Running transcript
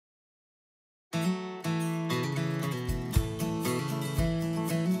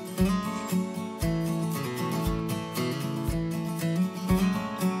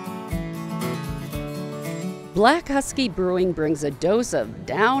Black Husky Brewing brings a dose of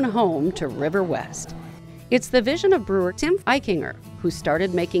down home to River West. It's the vision of brewer Tim Eichinger, who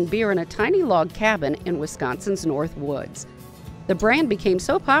started making beer in a tiny log cabin in Wisconsin's North Woods. The brand became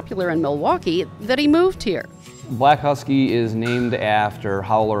so popular in Milwaukee that he moved here. Black Husky is named after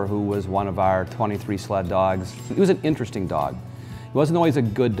Howler, who was one of our 23 sled dogs. He was an interesting dog. He wasn't always a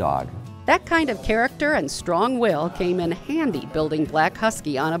good dog. That kind of character and strong will came in handy building Black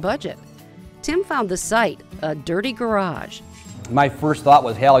Husky on a budget. Tim found the site, a dirty garage. My first thought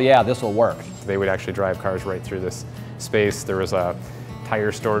was, hell yeah, this will work. They would actually drive cars right through this space. There was a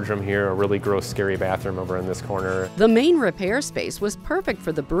tire storage room here, a really gross, scary bathroom over in this corner. The main repair space was perfect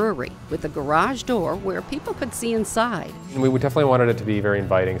for the brewery, with a garage door where people could see inside. And we definitely wanted it to be very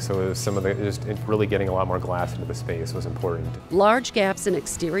inviting, so it was just really getting a lot more glass into the space was important. Large gaps in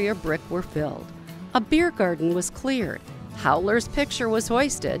exterior brick were filled. A beer garden was cleared. Howler's picture was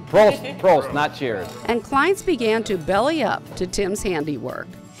hoisted. Prost, not cheers. And clients began to belly up to Tim's handiwork.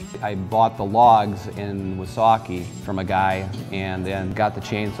 I bought the logs in Woosaki from a guy and then got the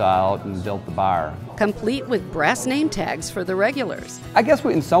chainsaw out and built the bar. Complete with brass name tags for the regulars. I guess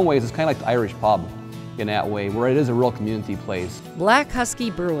in some ways it's kind of like the Irish pub in that way, where it is a real community place. Black Husky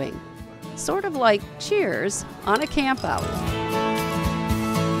Brewing. Sort of like Cheers on a campout.